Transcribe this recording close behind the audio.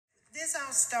This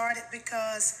all started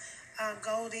because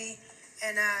Goldie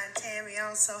and I and Tammy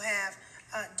also have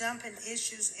dumping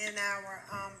issues in our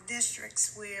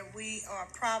districts where we are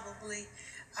probably,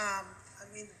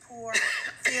 the poor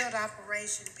field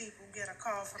operation people get a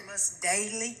call from us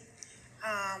daily.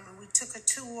 And we took a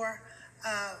tour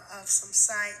of some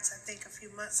sites, I think a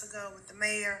few months ago with the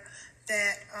mayor,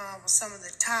 that was some of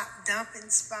the top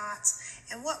dumping spots.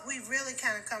 And what we've really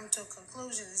kind of come to a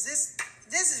conclusion is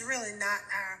this is really not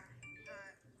our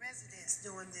residents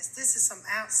doing this. This is some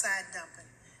outside dumping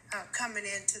coming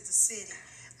into the city.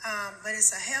 But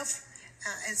it's a health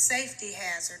and safety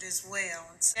hazard as well.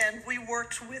 And we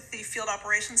worked with the Field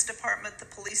Operations Department, the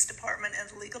Police Department, and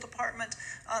the Legal Department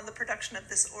on the production of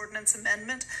this ordinance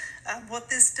amendment. What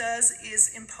this does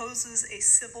is imposes a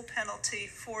civil penalty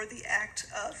for the act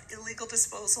of illegal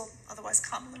disposal, otherwise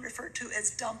commonly referred to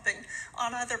as dumping,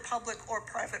 on either public or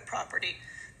private property.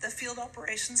 The Field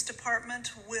Operations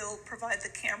Department will provide the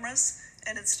cameras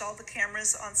and install the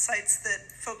cameras on sites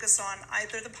that focus on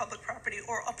either the public property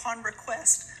or, upon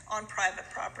request, on private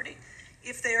property.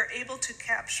 If they are able to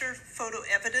capture photo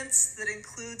evidence that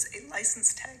includes a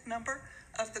license tag number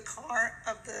of the car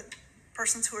of the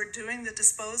persons who are doing the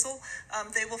disposal,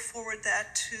 they will forward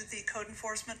that to the Code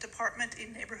Enforcement Department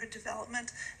in Neighborhood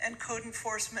Development, and Code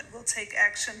Enforcement will take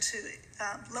action to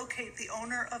locate the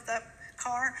owner of that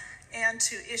car and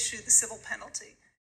to issue the civil penalty.